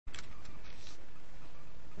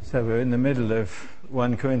So we're in the middle of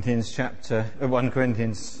 1 Corinthians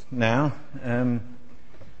now,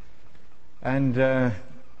 and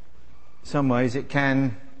some ways it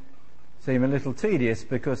can seem a little tedious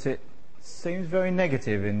because it seems very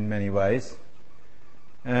negative in many ways.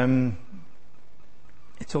 It's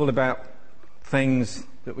all about things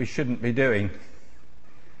that we shouldn't be doing.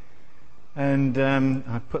 And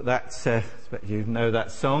I put that, I expect you know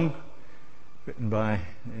that song, written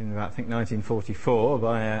in about, I think, 1944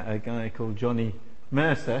 by a guy called Johnny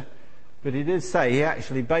Mercer. But he did say he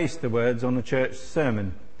actually based the words on a church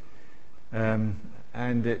sermon. And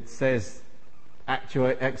it says,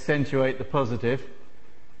 accentuate the positive.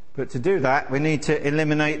 But to do that, we need to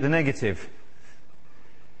eliminate the negative.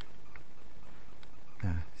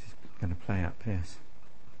 This is going to play up, yes.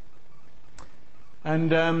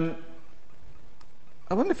 And I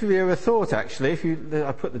wonder if you've ever thought, actually,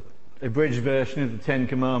 I put the abridged version of the Ten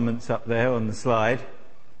Commandments up there on the slide.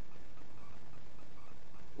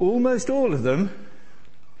 Almost all of them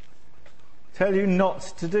tell you not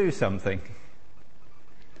to do something.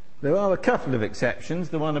 There are a couple of exceptions.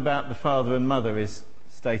 The one about the father and mother is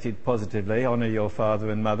stated positively, honour your father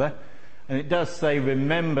and mother. And it does say,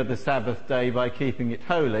 remember the Sabbath day by keeping it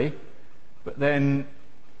holy. But then,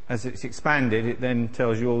 as it's expanded, it then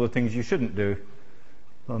tells you all the things you shouldn't do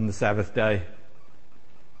on the Sabbath day.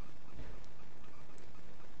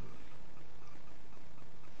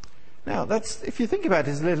 Now, if you think about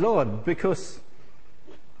it, it's a little odd, because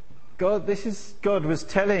God was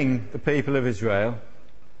telling the people of Israel,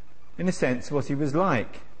 in a sense, what he was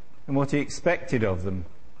like and what he expected of them.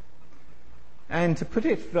 And to put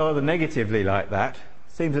it rather negatively like that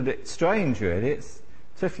seems a bit strange, really. It's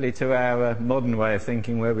particularly to our modern way of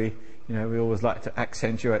thinking, where we always like to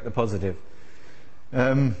accentuate the positive.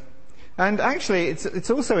 And actually, it's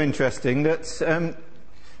also interesting that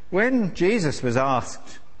when Jesus was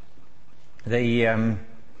asked the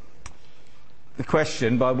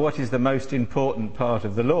question by what is the most important part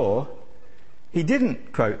of the law, he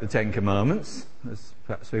didn't quote the Ten Commandments, as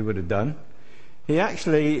perhaps we would have done. He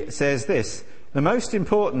actually says this: the most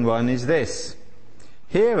important one is this: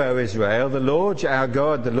 Hear, O Israel, the Lord our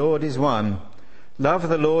God, the Lord is one. Love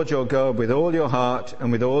the Lord your God with all your heart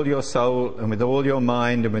and with all your soul and with all your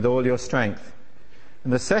mind and with all your strength.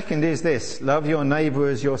 And the second is this: love your neighbour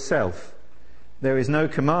as yourself. There is no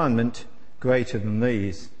commandment greater than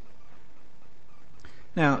these.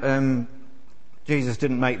 Now, Jesus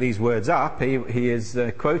didn't make these words up. He is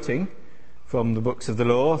quoting from the books of the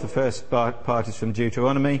law. The first part is from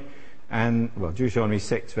Deuteronomy, Deuteronomy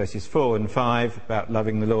 6 verses 4 and 5, about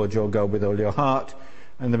loving the Lord your God with all your heart,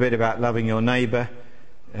 and the bit about loving your neighbour,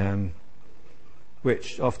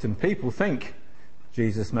 which often people think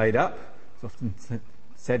Jesus made up. It's often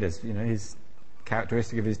said as his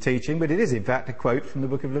characteristic of his teaching, but it is in fact a quote from the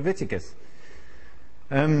book of Leviticus.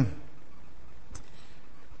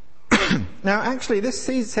 Now, actually, this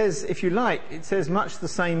says, if you like, it says much the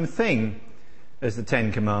same thing as the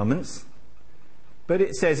Ten Commandments, but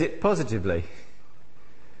it says it positively.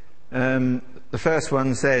 The first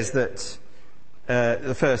one says that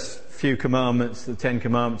the first few commandments, the Ten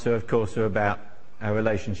Commandments, are about our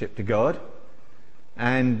relationship to God.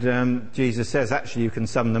 And Jesus says, actually, you can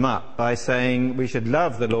sum them up by saying we should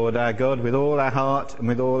love the Lord our God with all our heart and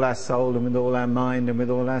with all our soul and with all our mind and with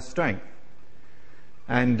all our strength.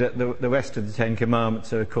 And the rest of the Ten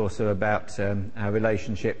Commandments are about our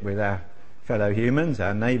relationship with our fellow humans,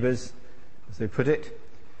 our neighbours, as they put it.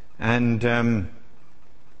 And the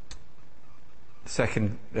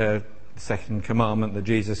second commandment that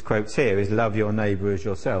Jesus quotes here is love your neighbour as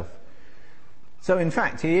yourself. So in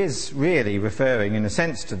fact he is really referring in a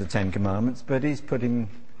sense to the Ten Commandments, but he's putting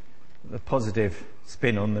the positive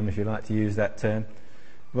spin on them, if you like to use that term,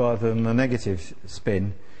 rather than the negative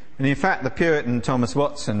spin. And in fact the Puritan Thomas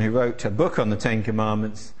Watson, who wrote a book on the Ten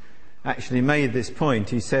Commandments, actually made this point.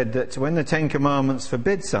 He said that when the Ten Commandments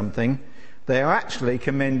forbid something, they are actually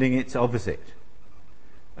commending its opposite.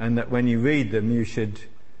 And that when you read them you should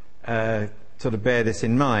sort of bear this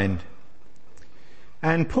in mind.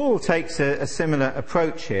 And Paul takes a similar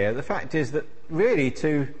approach here. The fact is that really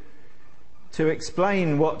to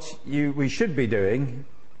explain what we should be doing,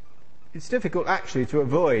 it's difficult actually to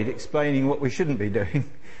avoid explaining what we shouldn't be doing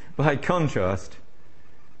by contrast.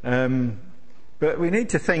 But we need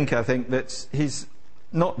to think, I think, that he's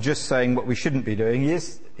not just saying what we shouldn't be doing.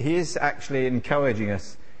 He is actually encouraging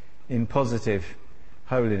us in positive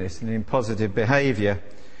holiness and in positive behaviour.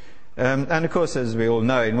 And of course, as we all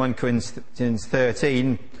know, in 1 Corinthians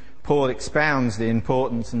 13, Paul expounds the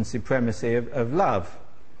importance and supremacy of love,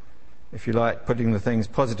 if you like, putting the things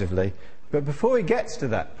positively. But before he gets to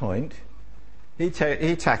that point,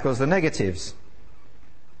 he tackles the negatives.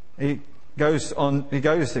 He goes,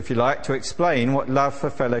 if you like, to explain what love for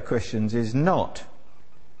fellow Christians is not.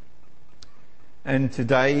 And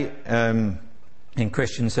today, in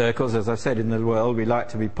Christian circles, as I've said, in the world, we like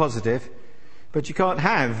to be positive, but you can't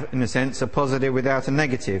have, in a sense, a positive without a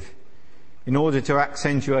negative. In order to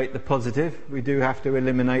accentuate the positive, we do have to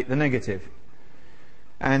eliminate the negative.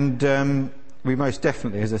 And we most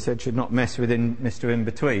definitely, as I said, should not mess with Mr.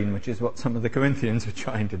 In-Between, which is what some of the Corinthians are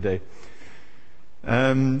trying to do.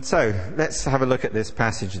 So, let's have a look at this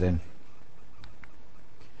passage then.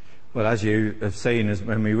 Well, as you have seen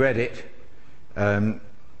when we read it,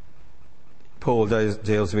 Paul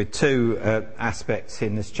deals with two aspects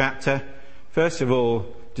in this chapter. First of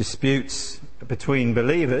all, disputes between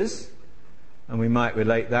believers, and we might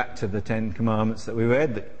relate that to the 10 Commandments that we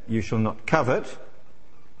read, that you shall not covet.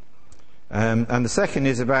 And the second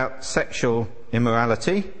is about sexual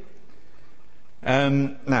immorality.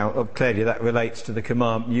 Now, clearly that relates to the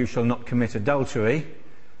command, you shall not commit adultery.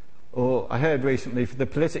 Or I heard recently, for the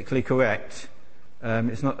politically correct,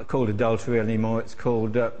 it's not called adultery anymore, it's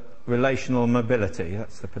called relational mobility.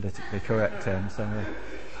 That's the politically correct term. So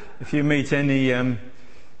if you meet any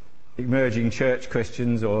emerging church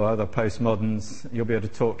Christians or other postmoderns, you'll be able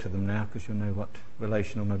to talk to them now because you'll know what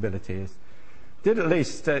relational mobility is. Did at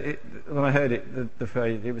least, when I heard it, the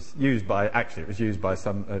phrase, it was used by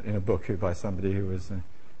some, in a book by somebody who was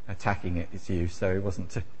attacking its use, so it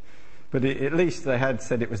wasn't, but at least they had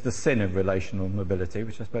said it was the sin of relational mobility,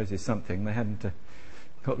 which I suppose is something. They hadn't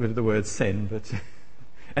got rid of the word sin, but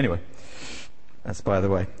anyway, that's by the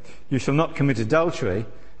way. You shall not commit adultery,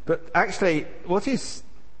 but actually what is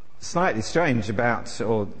slightly strange about,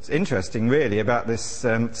 or interesting really, about this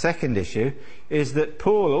second issue is that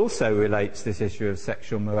Paul also relates this issue of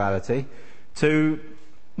sexual morality to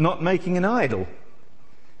not making an idol.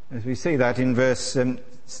 As we see that in verse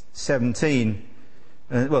 17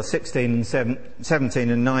 and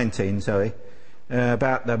 19,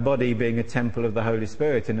 about the body being a temple of the Holy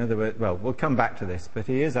Spirit. In other words, well, we'll come back to this, but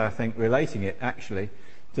he is, I think, relating it actually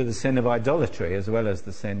to the sin of idolatry as well as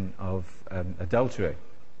the sin of adultery.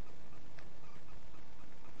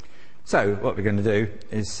 So, what we're going to do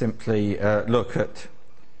is simply look at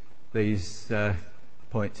these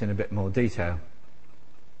points in a bit more detail.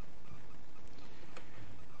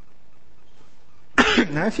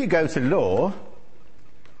 Now, if you go to law,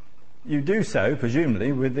 you do so,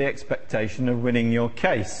 presumably, with the expectation of winning your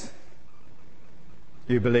case.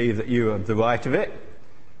 You believe that you have the right of it,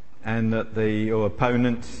 and that your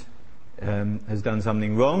opponent has done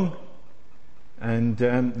something wrong, and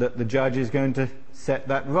that the judge is going to set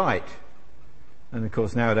that right. And of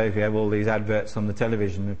course nowadays we have all these adverts on the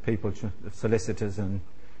television of people, of solicitors and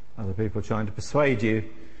other people trying to persuade you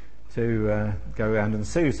to go around and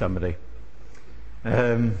sue somebody.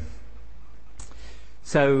 If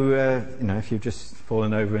you've just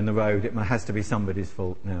fallen over in the road, it has to be somebody's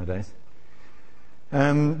fault nowadays.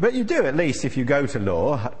 But you do, at least if you go to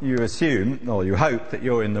law, you assume, or you hope, that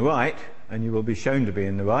you're in the right, and you will be shown to be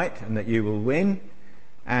in the right, and that you will win,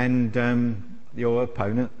 and your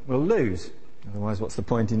opponent will lose. Otherwise, what's the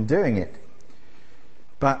point in doing it?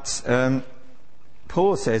 But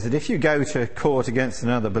Paul says that if you go to court against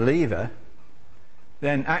another believer,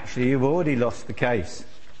 then actually you've already lost the case.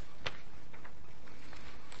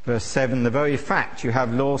 Verse 7, the very fact you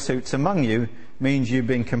have lawsuits among you means you've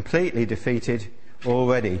been completely defeated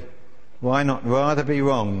already. Why not rather be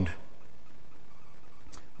wronged?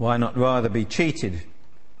 Why not rather be cheated?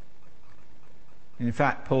 In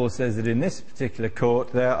fact, Paul says that in this particular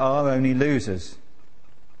court there are only losers.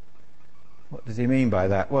 What does he mean by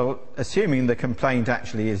that? Well, assuming the complaint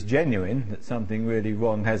actually is genuine, that something really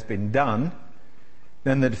wrong has been done,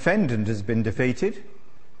 then the defendant has been defeated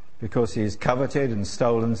because he has coveted and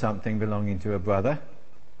stolen something belonging to a brother.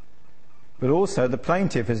 But also the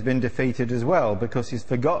plaintiff has been defeated as well because he's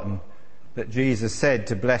forgotten that Jesus said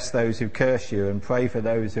to bless those who curse you and pray for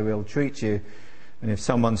those who ill-treat you. And if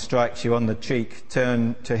someone strikes you on the cheek,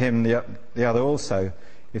 turn to him the other also.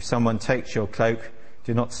 If someone takes your cloak,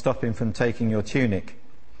 do not stop him from taking your tunic.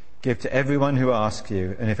 Give to everyone who asks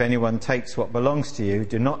you, and if anyone takes what belongs to you,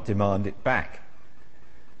 do not demand it back.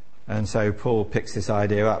 And so Paul picks this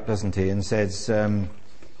idea up, doesn't he, and says,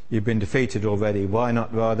 you've been defeated already, why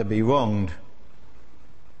not rather be wronged?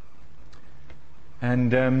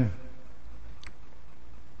 And in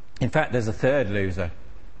fact, there's a third loser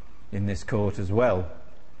in this court as well,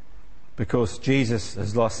 because Jesus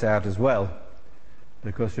has lost out as well.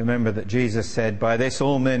 Because remember that Jesus said, by this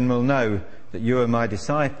all men will know that you are my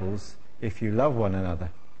disciples if you love one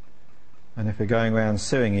another. And if we're going around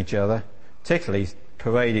suing each other, particularly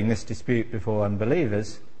parading this dispute before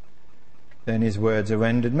unbelievers, then his words are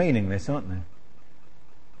rendered meaningless, aren't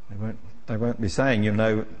they? They won't be saying,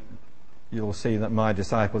 you'll see that my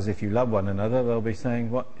disciples, if you love one another. They'll be saying,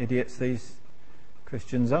 what idiots these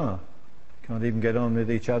Christians are. Can't even get on with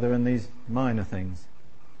each other in these minor things.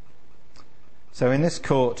 So in this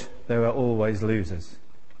court, there are always losers.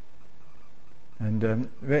 And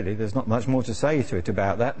really, there's not much more to say to it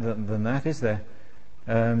about that than that, is there?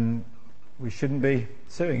 We shouldn't be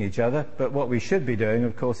suing each other, but what we should be doing,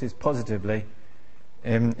 of course, is positively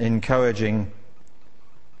encouraging,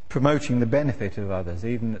 promoting the benefit of others,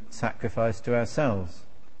 even at sacrifice to ourselves.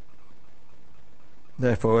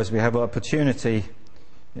 Therefore, as we have opportunity,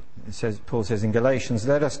 Paul says in Galatians,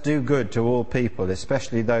 let us do good to all people,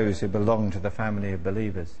 especially those who belong to the family of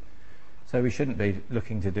believers. So we shouldn't be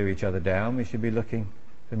looking to do each other down. We should be looking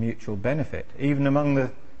for mutual benefit. Even among the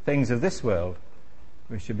things of this world,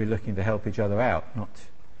 we should be looking to help each other out, not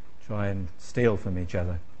try and steal from each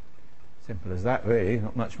other. Simple as that, really.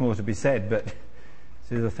 Not much more to be said, but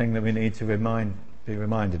this is the thing that we need to be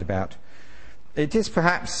reminded about. It is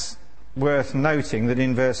perhaps worth noting that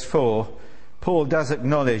in verse 4, Paul does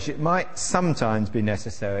acknowledge it might sometimes be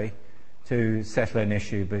necessary to settle an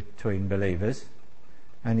issue between believers.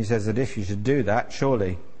 And he says that if you should do that,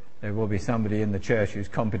 surely there will be somebody in the church who's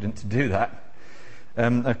competent to do that.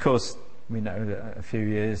 Of course, we know that a few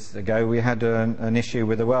years ago we had an issue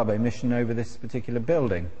with the Wabe mission over this particular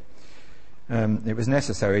building. It was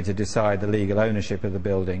necessary to decide the legal ownership of the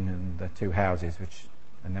building and the two houses which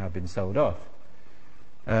have now been sold off.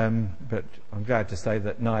 But I'm glad to say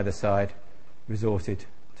that neither side resorted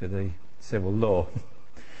to the civil law.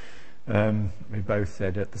 We both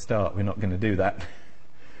said at the start we're not going to do that.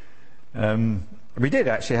 We did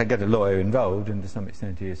actually get a lawyer involved, and to some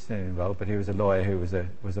extent he is still involved, but he was a lawyer who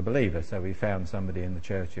was a believer, so we found somebody in the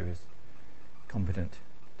church who was competent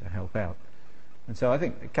to help out. And so I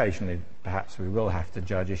think occasionally perhaps we will have to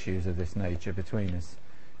judge issues of this nature between us,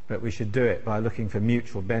 but we should do it by looking for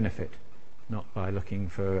mutual benefit, not by looking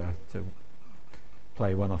for to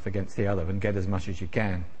play one off against the other and get as much as you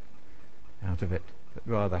can out of it, but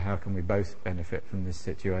rather how can we both benefit from this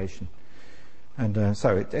situation. And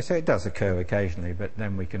so it does occur occasionally, but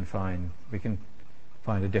then we can find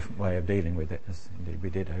a different way of dealing with it, as indeed we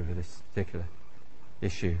did over this particular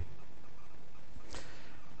issue.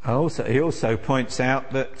 He also points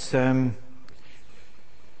out that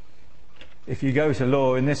if you go to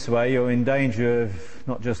law in this way, you're in danger of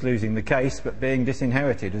not just losing the case, but being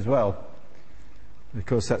disinherited as well. Of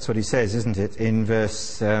course, that's what he says, isn't it? In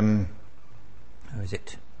verse,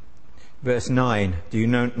 Verse 9, do you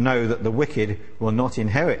know that the wicked will not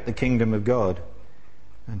inherit the kingdom of God?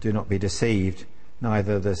 And do not be deceived,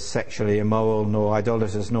 neither the sexually immoral, nor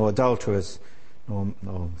idolaters, nor adulterers,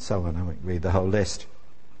 nor so on. I won't read the whole list.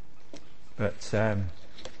 But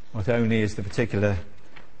not only is the particular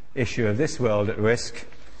issue of this world at risk,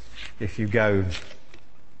 if you go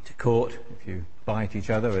to court, if you bite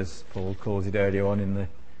each other, as Paul calls it earlier on in the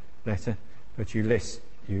letter, but you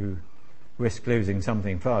risk losing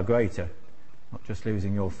something far greater, not just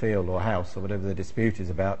losing your field or house or whatever the dispute is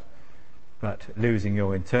about, but losing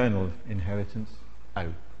your eternal inheritance. Oh,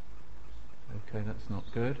 okay, that's not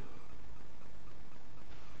good.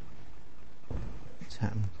 What's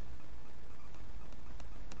happened?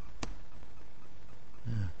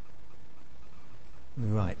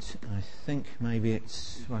 Right, I think maybe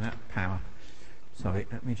it's run out of power. Sorry,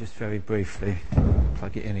 let me just very briefly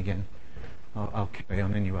plug it in again. I'll carry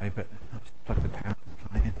on anyway, but I'll just plug the power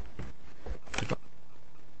supply in.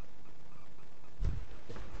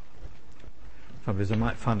 Trouble is I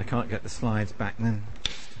might find I can't get the slides back then.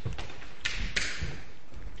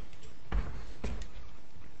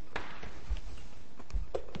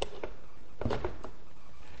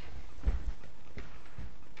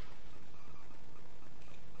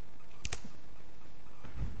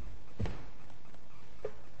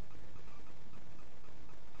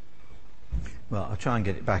 Well, I'll try and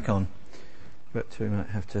get it back on, but we might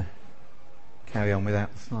have to carry on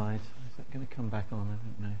without the slides. Is that going to come back on? I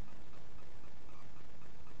don't know.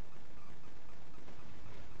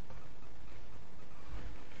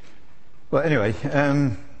 Well, anyway,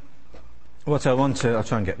 I'll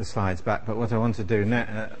try and get the slides back, but what I want to do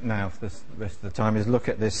now for the rest of the time is look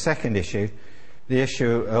at this second issue, the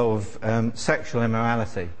issue of sexual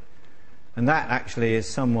immorality. And that actually is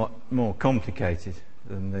somewhat more complicated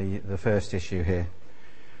than the first issue here.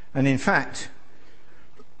 And in fact,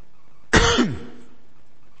 oh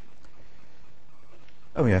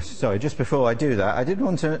yes, sorry, just before I do that, I did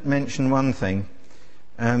want to mention one thing.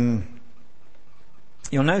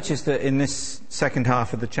 you'll notice that in this second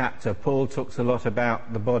half of the chapter, Paul talks a lot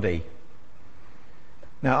about the body.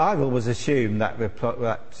 Now, I've always assumed that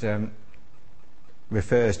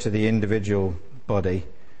refers to the individual body,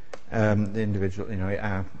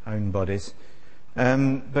 our own bodies.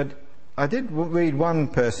 But I did read one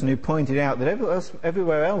person who pointed out that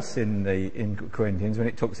everywhere else in Corinthians, when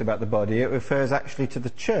it talks about the body, it refers actually to the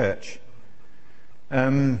church.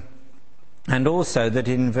 And also that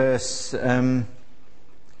in verse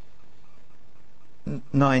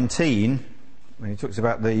 19, when he talks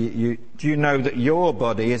about do you know that your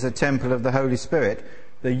body is a temple of the Holy Spirit?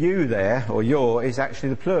 The you there, or your, is actually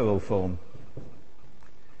the plural form.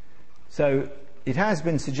 So it has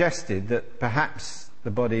been suggested that perhaps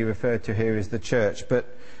the body referred to here is the church,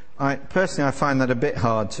 but I find that a bit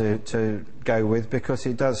hard to go with, because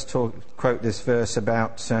he does quote this verse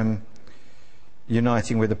about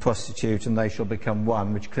uniting with a prostitute and they shall become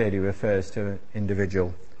one, which clearly refers to an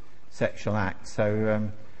individual sexual act. So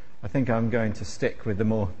I think I'm going to stick with the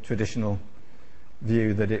more traditional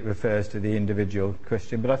view that it refers to the individual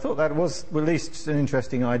Christian. But I thought that was at least an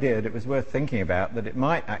interesting idea, that it was worth thinking about, that it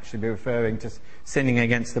might actually be referring to sinning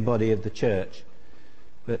against the body of the church.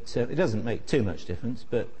 But it doesn't make too much difference,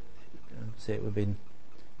 but see, it would be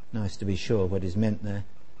nice to be sure what is meant there.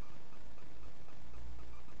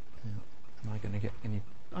 Am I going to get any...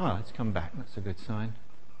 it's come back. That's a good sign.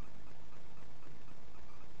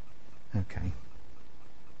 Okay.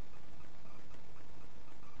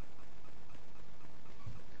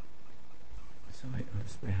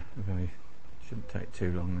 Sorry, shouldn't take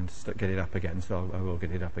too long and just get it up again, so I will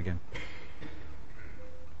get it up again.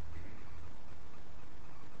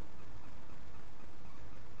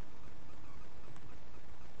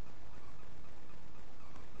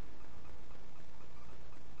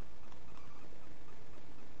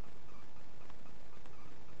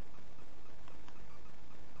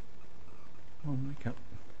 Wake up.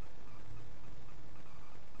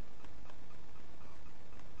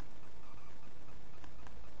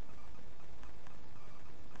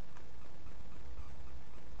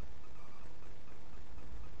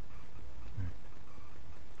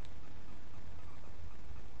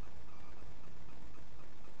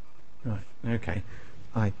 Right, okay.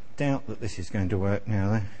 I doubt that this is going to work now,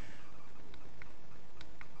 though.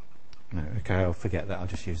 No, okay, I'll forget that. I'll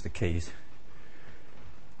just use the keys.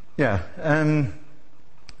 Yeah.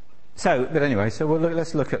 But anyway,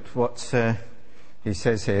 let's look at what he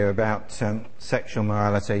says here about sexual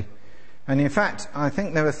morality. And in fact, I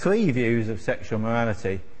think there are three views of sexual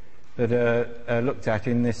morality that are looked at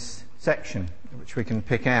in this section, which we can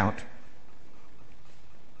pick out.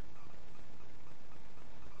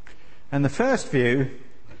 And the first view,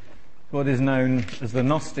 what is known as the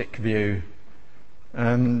Gnostic view,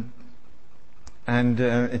 and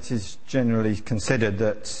it is generally considered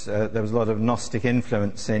that there was a lot of Gnostic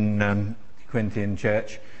influence in the Corinthian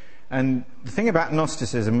church. And the thing about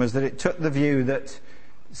Gnosticism was that it took the view that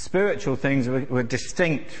spiritual things were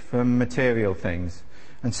distinct from material things.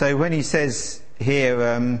 And so when he says here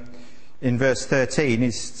in verse 13,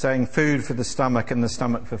 he's saying food for the stomach and the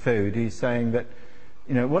stomach for food. He's saying that,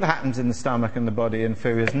 what happens in the stomach and the body and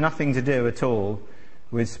food has nothing to do at all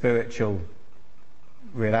with spiritual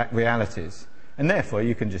realities. And therefore,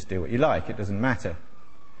 you can just do what you like. It doesn't matter.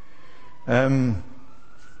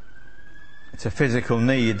 It's a physical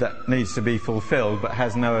need that needs to be fulfilled, but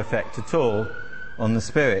has no effect at all on the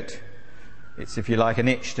spirit. It's, if you like, an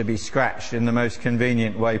itch to be scratched in the most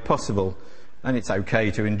convenient way possible. And it's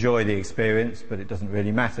okay to enjoy the experience, but it doesn't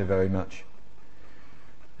really matter very much.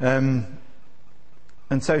 And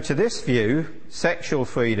so to this view, sexual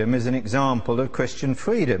freedom is an example of Christian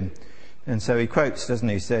freedom. And so he quotes, doesn't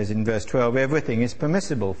he? He says in verse 12, everything is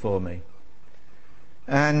permissible for me.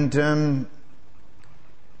 And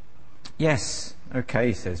yes,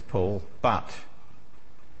 okay, says Paul, but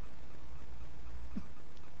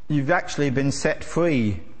you've actually been set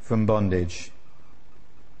free from bondage,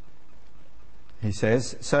 he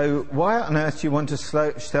says. So why on earth do you want to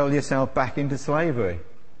sell yourself back into slavery?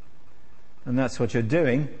 And that's what you're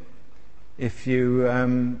doing if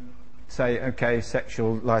you say, okay,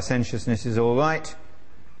 sexual licentiousness is all right,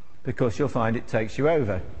 because you'll find it takes you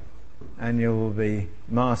over and you'll be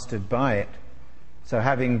mastered by it. So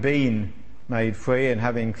having been made free and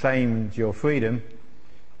having claimed your freedom,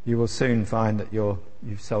 you will soon find that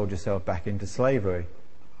you've sold yourself back into slavery.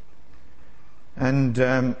 And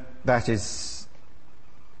that is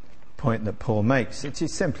the point that Paul makes. It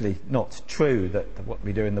is simply not true that what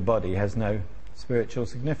we do in the body has no spiritual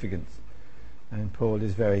significance. And Paul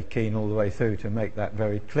is very keen all the way through to make that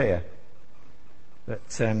very clear. That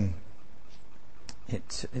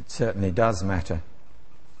it certainly does matter.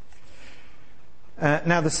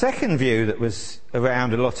 Now, the second view that was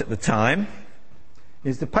around a lot at the time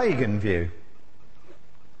is the pagan view.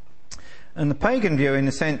 And the pagan view, in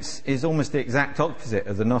a sense, is almost the exact opposite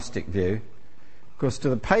of the Gnostic view, because to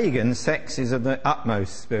the pagan, sex is of the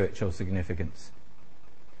utmost spiritual significance.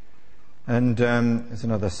 And there's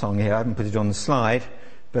another song here, I haven't put it on the slide,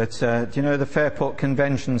 but do you know the Fairport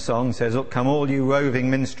Convention song says, "Up come all you roving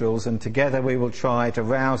minstrels, and together we will try to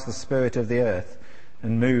rouse the spirit of the earth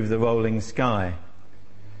and move the rolling sky."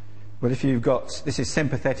 Well, if you've got, this is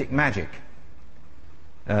sympathetic magic.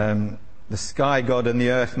 The sky god and the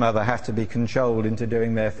earth mother have to be controlled into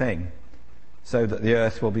doing their thing so that the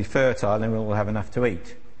earth will be fertile and we'll have enough to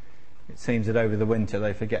eat. It seems that over the winter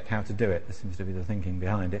they forget how to do it. There seems to be the thinking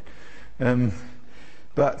behind it.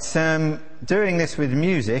 But doing this with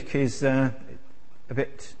music is a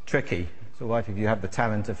bit tricky. It's all right if you have the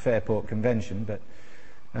talent of Fairport Convention, but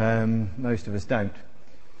most of us don't.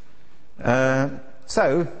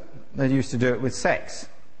 So they used to do it with sex.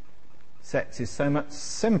 Sex is so much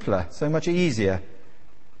simpler, so much easier.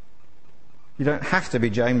 You don't have to be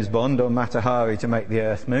James Bond or Mata Hari to make the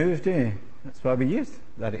earth move, do you? That's why we use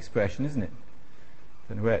that expression, isn't it?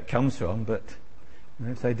 I don't know where it comes from, but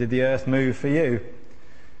if they did the earth move for you.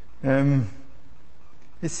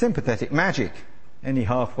 It's sympathetic magic. Any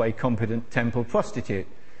halfway competent temple prostitute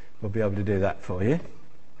will be able to do that for you.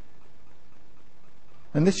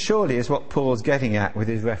 And this surely is what Paul's getting at with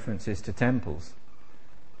his references to temples.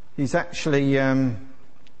 He's actually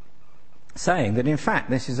saying that in fact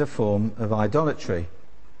this is a form of idolatry.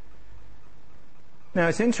 Now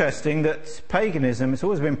it's interesting that paganism has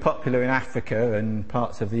always been popular in Africa and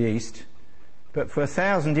parts of the East, but for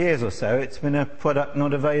 1,000 years or so it's been a product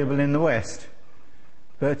not available in the West.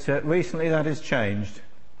 But recently that has changed.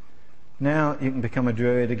 Now you can become a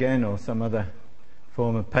druid again or some other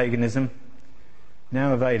form of paganism.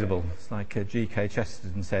 Now available. It's like G.K.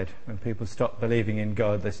 Chesterton said, when people stop believing in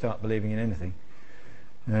God, they start believing in anything.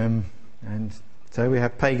 And so we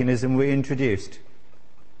have paganism reintroduced.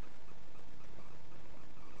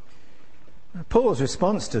 Paul's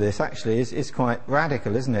response to this actually is quite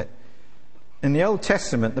radical, isn't it? In the Old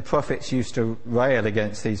Testament, the prophets used to rail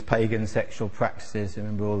against these pagan sexual practices.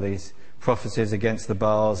 Remember all these prophecies against the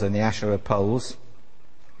Baals and the Asherah poles.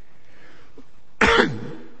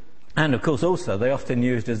 And of course also they often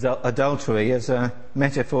used adultery as a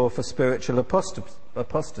metaphor for spiritual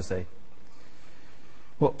apostasy.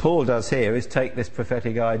 What Paul does here is take this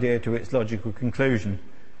prophetic idea to its logical conclusion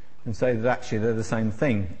and say that actually they're the same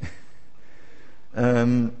thing.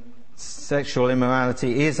 Sexual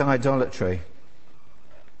immorality is idolatry.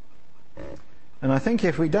 And I think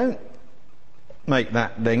if we don't make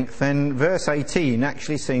that link, then verse 18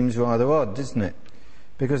 actually seems rather odd, doesn't it?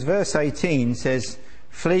 Because verse 18 says,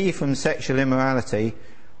 "Flee from sexual immorality.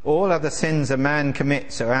 All other sins a man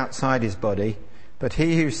commits are outside his body, but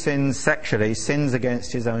he who sins sexually sins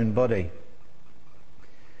against his own body."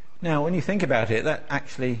 Now, when you think about it, that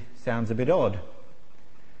actually sounds a bit odd.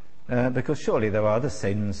 Because surely there are other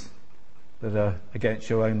sins that are against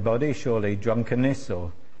your own body. Surely drunkenness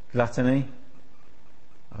or gluttony,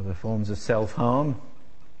 other forms of self-harm,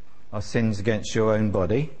 are sins against your own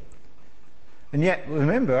body. And yet,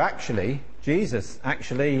 remember, actually, Jesus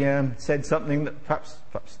actually said something that perhaps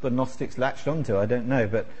the Gnostics latched onto, I don't know,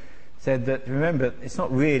 but said that, remember, it's not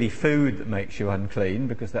really food that makes you unclean,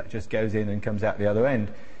 because that just goes in and comes out the other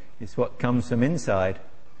end. It's what comes from inside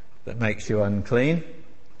that makes you unclean.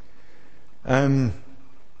 And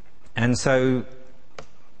so,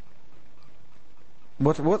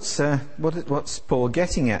 what's Paul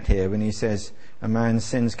getting at here when he says a man's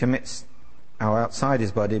sins are outside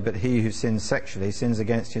his body, but he who sins sexually sins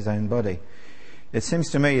against his own body? It seems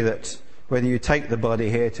to me that whether you take the body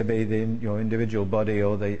here to be your individual body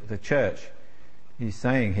or the church, he's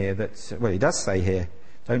saying here that, well, he does say here,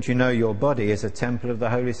 don't you know your body is a temple of the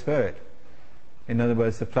Holy Spirit? In other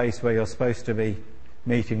words, the place where you're supposed to be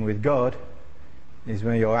meeting with God is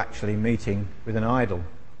where you're actually meeting with an idol.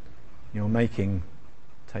 You're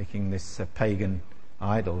taking this pagan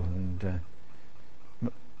idol and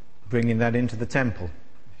bringing that into the temple,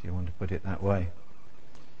 if you want to put it that way.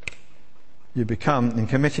 You become, in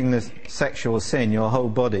committing the sexual sin, your whole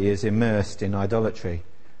body is immersed in idolatry,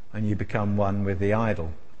 and you become one with the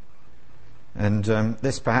idol. And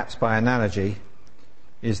this, perhaps by analogy,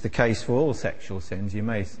 is the case for all sexual sins. You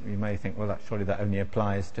may think, well, surely that only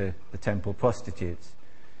applies to the temple prostitutes.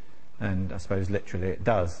 And I suppose literally it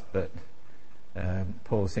does, but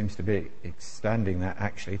Paul seems to be expanding that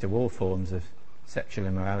actually to all forms of sexual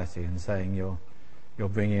immorality and saying you're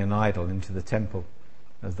bringing an idol into the temple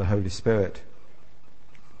of the Holy Spirit.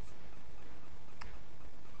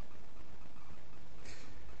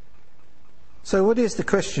 So what is the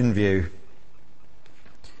Christian view?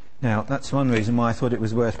 Now, that's one reason why I thought it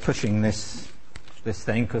was worth pushing this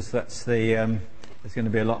thing, because that's there's going to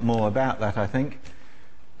be a lot more about that, I think.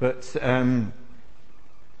 But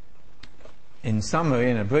in summary,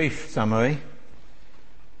 in a brief summary,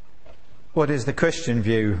 what is the Christian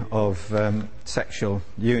view of sexual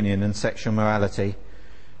union and sexual morality?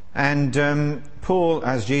 And Paul,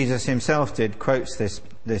 as Jesus himself did, quotes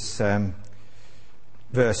this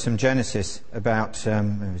verse from Genesis about,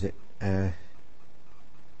 where was it?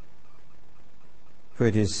 For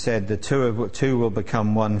it is said, the two will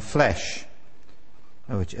become one flesh.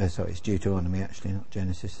 Sorry, it's Deuteronomy actually, not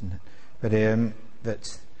Genesis. Isn't it? But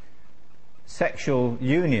that sexual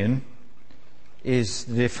union is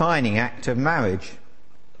the defining act of marriage,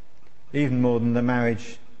 even more than the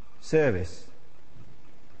marriage service.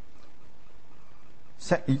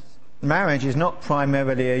 Marriage is not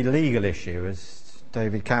primarily a legal issue, as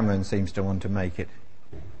David Cameron seems to want to make it.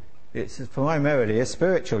 It's primarily a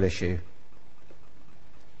spiritual issue.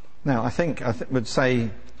 Now, I would say,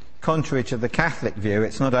 contrary to the Catholic view,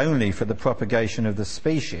 it's not only for the propagation of the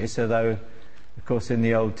species, although, of course, in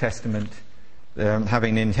the Old Testament,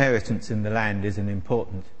 having inheritance in the land is an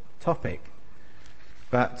important topic.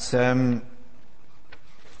 But I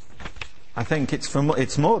think it's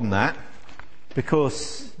more than that,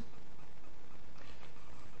 because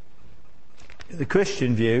the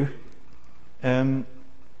Christian view,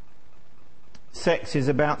 sex is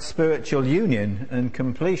about spiritual union and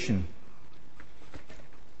completion.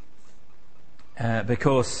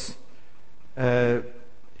 Because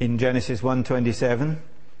in Genesis 1:27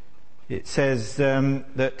 it says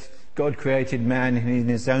that God created man in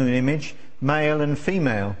his own image, male and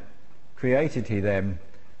female created he them.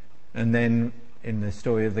 And then in the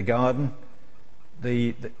story of the garden,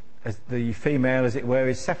 the female, as it were,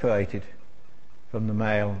 is separated from the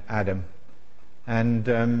male Adam. And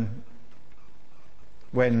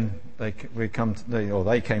when they came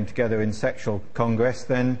together in sexual congress,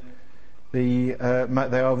 then they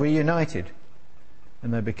are reunited,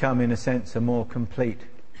 and they become, in a sense, a more complete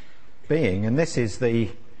being. And this is the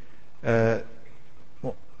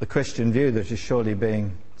Christian view that is surely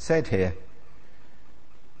being said here.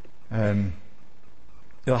 The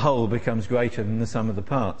whole becomes greater than the sum of the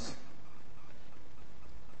parts.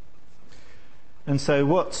 And so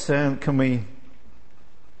what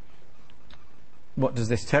does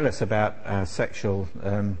this tell us about sexual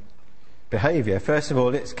behaviour? First of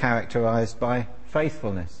all, it's characterised by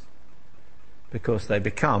faithfulness, because they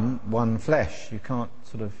become one flesh. You can't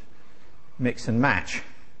sort of mix and match.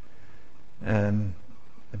 They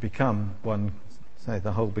become one, so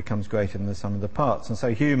the whole becomes greater than the sum of the parts. And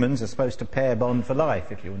so humans are supposed to pair bond for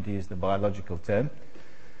life, if you want to use the biological term.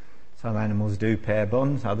 Some animals do pair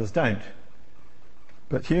bonds, others don't.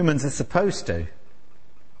 But humans are supposed to,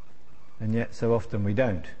 and yet so often we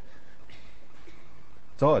don't.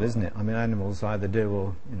 It's odd, isn't it? I mean, animals either do,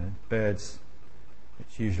 or birds,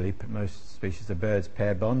 which usually most species of birds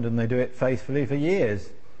pair bond, and they do it faithfully for years.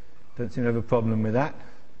 Don't seem to have a problem with that,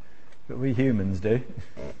 but we humans do.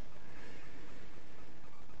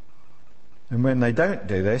 And when they don't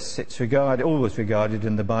do this, it's always regarded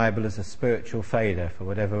in the Bible as a spiritual failure for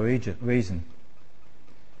whatever reason.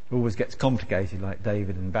 It always gets complicated, like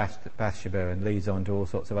David and Bathsheba, and leads on to all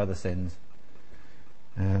sorts of other sins.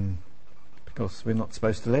 Because we're not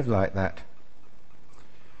supposed to live like that.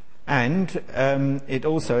 And it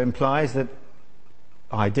also implies that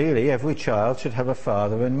ideally every child should have a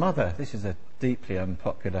father and mother. This is a deeply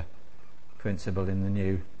unpopular principle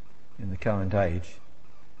in the current age.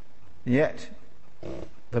 Yet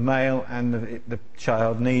the male and the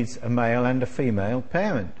child needs a male and a female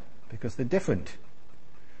parent, because they're different.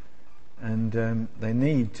 And they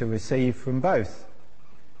need to receive from both.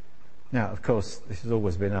 Now, of course, this has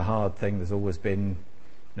always been a hard thing. There's always been,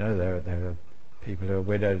 there are people who are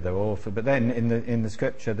widowed, they're orphaned. But then in the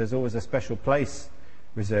Scripture, there's always a special place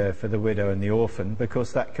reserved for the widow and the orphan,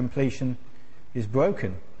 because that completion is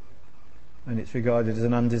broken, and it's regarded as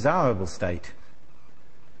an undesirable state.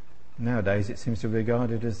 Nowadays, it seems to be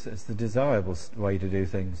regarded as the desirable way to do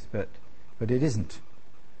things, but it isn't.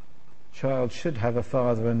 Child should have a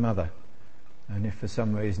father and mother. And if for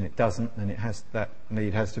some reason it doesn't, then that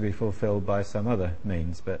need has to be fulfilled by some other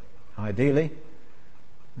means. But ideally,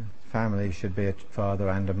 family should be a father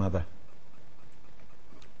and a mother.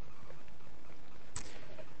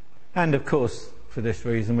 And of course, for this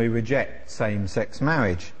reason, we reject same-sex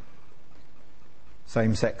marriage.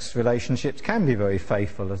 Same-sex relationships can be very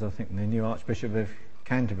faithful, as I think the new Archbishop of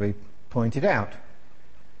Canterbury pointed out.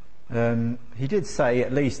 He did say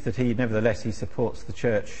at least that nevertheless he supports the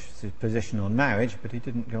church's position on marriage, but he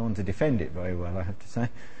didn't go on to defend it very well, I have to say.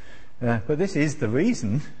 But this is the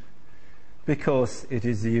reason, because it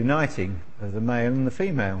is the uniting of the male and the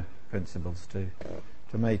female principles to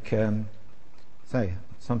make,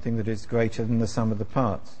 something that is greater than the sum of the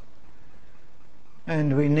parts.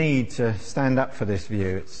 And we need to stand up for this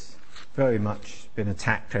view. It's very much been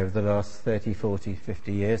attacked over the last 30, 40,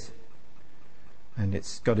 50 years. And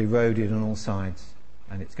it's got eroded on all sides.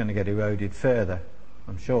 And it's going to get eroded further,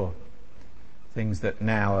 I'm sure. Things that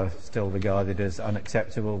now are still regarded as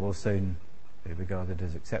unacceptable will soon be regarded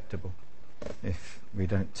as acceptable if we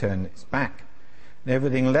don't turn its back. And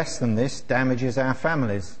everything less than this damages our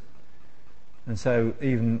families. And so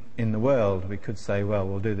even in the world, we could say, well,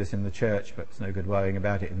 we'll do this in the church, but it's no good worrying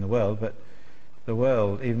about it in the world. But the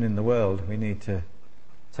world, even in the world, we need to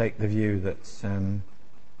take the view that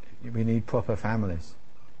we need proper families.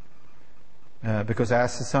 Because our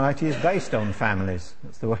society is based on families.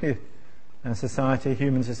 That's the way our society,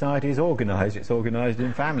 human society, is organised. It's organised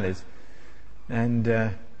in families.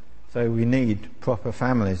 And so we need proper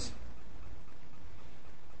families.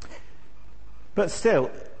 But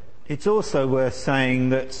still, it's also worth saying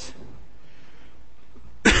that...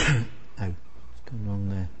 oh, what's going on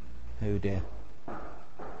there? Oh dear.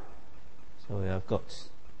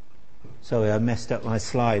 Sorry, I messed up my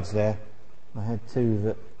slides there. I had two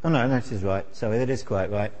that... Oh no, that is right. Sorry, that is quite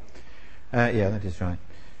right. Yeah, that is right.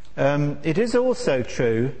 It is also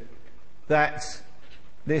true that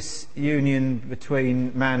this union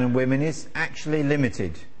between man and women is actually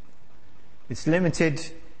limited. It's limited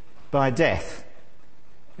by death.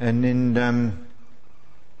 And in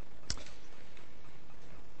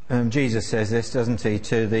Jesus says this, doesn't he,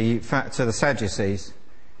 to the Sadducees.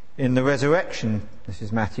 In the resurrection, this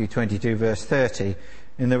is Matthew 22 verse 30,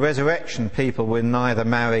 in the resurrection people will neither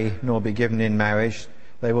marry nor be given in marriage.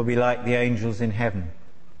 They will be like the angels in heaven.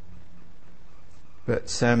 But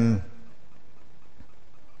so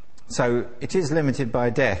it is limited by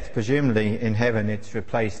death. Presumably in heaven it's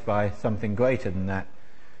replaced by something greater than that.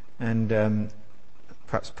 And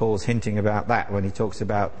perhaps Paul's hinting about that when he talks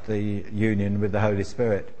about the union with the Holy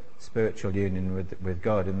Spirit, spiritual union with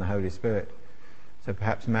God in the Holy Spirit. So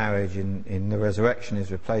perhaps marriage in the resurrection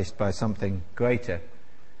is replaced by something greater.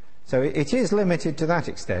 So it is limited to that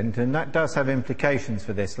extent, and that does have implications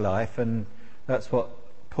for this life, and that's what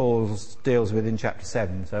Paul deals with in chapter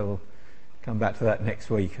 7. So we'll come back to that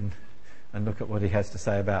next week and look at what he has to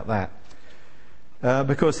say about that.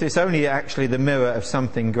 Because it's only actually the mirror of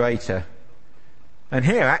something greater. And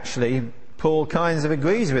here actually Paul kind of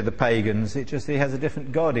agrees with the pagans. It just he has a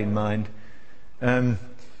different God in mind. In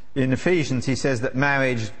Ephesians he says that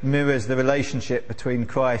marriage mirrors the relationship between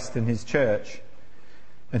Christ and his church.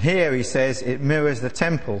 And here he says it mirrors the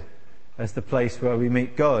temple as the place where we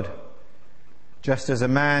meet God. Just as a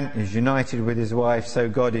man is united with his wife, so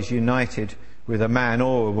God is united with a man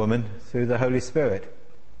or a woman through the Holy Spirit.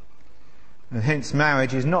 And hence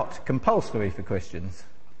marriage is not compulsory for Christians.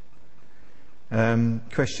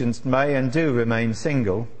 Christians may and do remain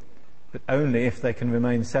single, but only if they can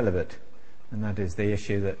remain celibate. And that is the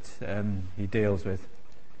issue that he deals with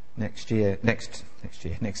next week,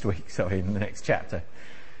 in the next chapter.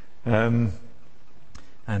 And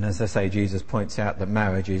as I say, Jesus points out that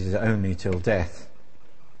marriage is only till death.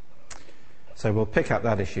 So we'll pick up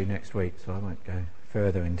that issue next week, so I won't go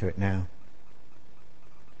further into it now.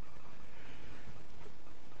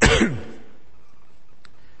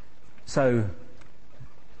 So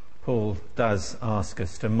Paul does ask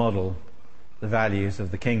us to model the values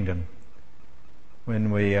of the kingdom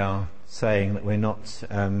when we are saying that we're not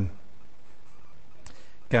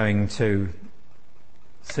going to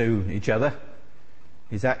sue each other.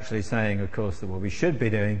 He's actually saying, of course, that what we should be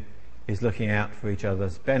doing is looking out for each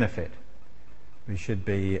other's benefit. We should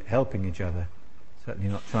be helping each other, certainly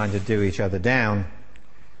not trying to do each other down.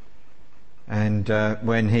 And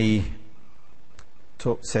when he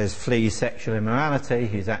says flee sexual immorality,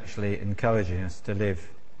 he's actually encouraging us to live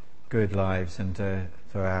good lives and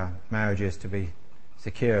for our marriages to be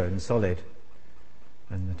secure and solid,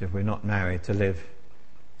 and that if we're not married, to live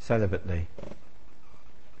celibately.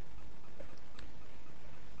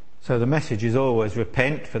 So the message is always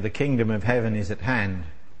repent, for the kingdom of heaven is at hand.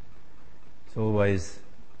 It's always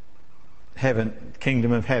heaven.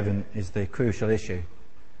 Kingdom of heaven is the crucial issue.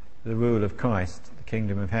 The rule of Christ, the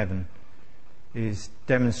kingdom of heaven, is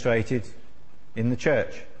demonstrated in the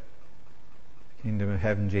church. The kingdom of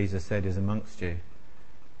heaven, Jesus said, is amongst you.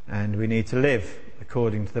 And we need to live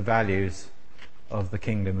according to the values of the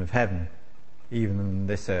kingdom of heaven, even on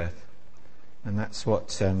this earth. And that's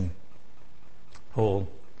what Paul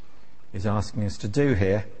is asking us to do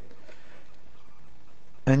here.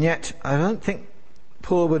 And yet, I don't think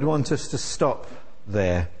Paul would want us to stop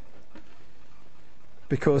there,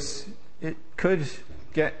 because it could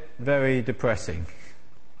get very depressing.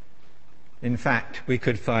 In fact, we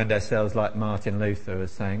could find ourselves like Martin Luther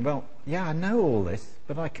as saying, well, yeah, I know all this,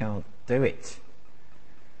 but I can't do it.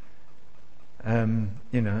 I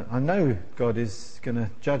know God is going to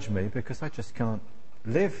judge me because I just can't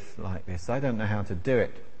live like this. I don't know how to do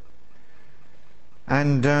it.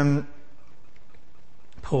 And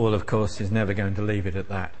Paul, of course, is never going to leave it at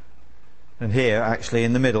that. And here, actually,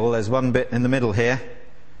 in the middle, there's one bit in the middle here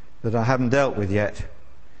that I haven't dealt with yet.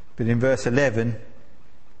 But in verse 11,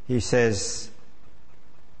 he says,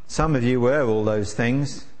 some of you were all those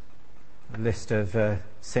things. A list of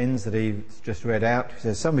sins that he's just read out. He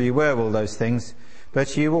says, some of you were all those things,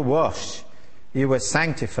 but you were washed, you were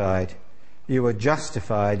sanctified, you were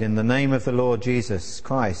justified in the name of the Lord Jesus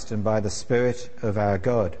Christ and by the Spirit of our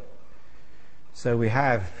God. So we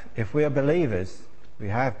have, if we are believers, we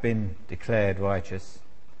have been declared righteous.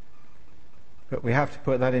 But we have to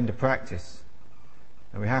put that into practice.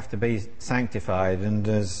 And we have to be sanctified. And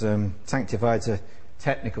as sanctified is a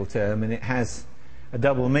technical term, and it has a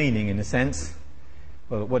double meaning in a sense.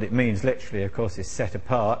 Well, what it means literally, of course, is set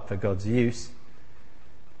apart for God's use.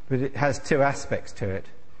 But it has two aspects to it.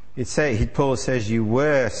 Paul says you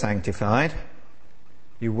were sanctified,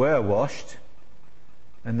 you were washed,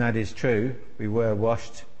 and that is true. We were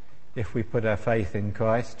washed if we put our faith in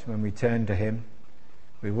Christ when we turn to him.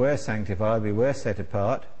 We were sanctified, we were set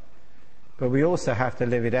apart, but we also have to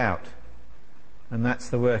live it out. And that's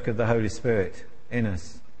the work of the Holy Spirit in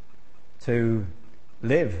us, to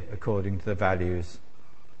live according to the values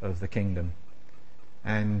of the kingdom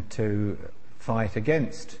and to fight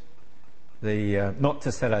against not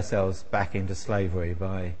to sell ourselves back into slavery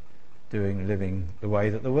by living the way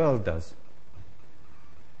that the world does.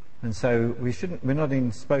 And so we're not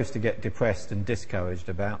even supposed to get depressed and discouraged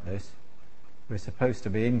about this. We're supposed to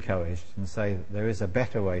be encouraged and say that there is a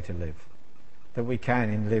better way to live, that we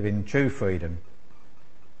can live in true freedom.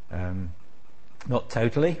 Not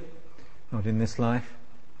totally, not in this life,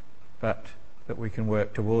 but that we can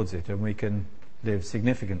work towards it and we can live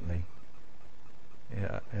significantly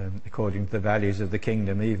according to the values of the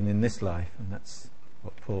kingdom even in this life. And that's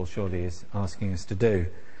what Paul surely is asking us to do.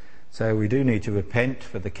 So we do need to repent,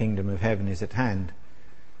 for the kingdom of heaven is at hand.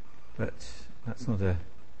 But that's not a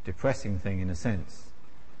depressing thing in a sense.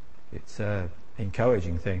 It's an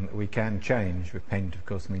encouraging thing that we can change. Repent, of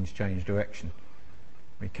course, means change direction.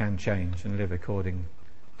 We can change and live according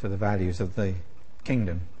to the values of the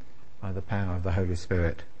kingdom by the power of the Holy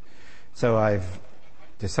Spirit. So I've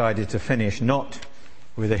decided to finish not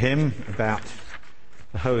with a hymn about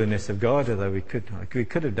the holiness of God, although we could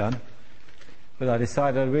have done. But I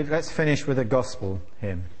decided let's finish with a gospel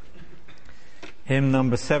hymn. Hymn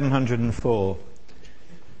number 704,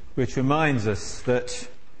 which reminds us that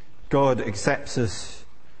God accepts us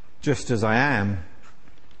just as I am,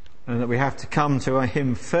 and that we have to come to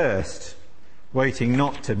him first, waiting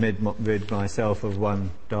not to rid myself of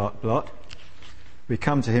one dark blot. We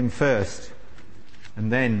come to him first,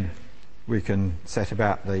 and then we can set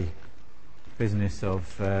about the business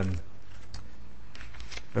of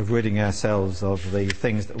ridding ourselves of the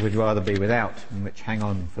things that we'd rather be without and which hang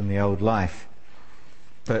on from the old life.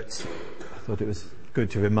 But I thought it was good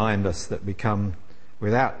to remind us that we come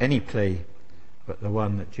without any plea but the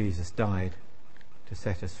one that Jesus died to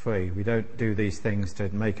set us free. We don't do these things to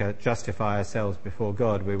justify ourselves before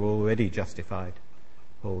God. We're already justified,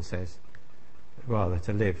 Paul says, but rather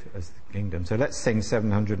to live as the kingdom. So let's sing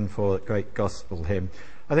 704, that great gospel hymn.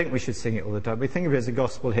 I think we should sing it all the time. We think of it as a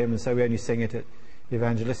gospel hymn, and so we only sing it at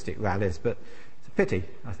evangelistic rallies, but it's a pity,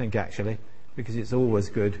 I think, actually, because it's always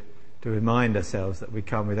good to remind ourselves that we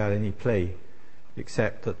come without any plea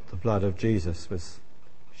except that the blood of Jesus was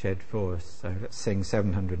shed for us. So let's sing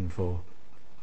 704.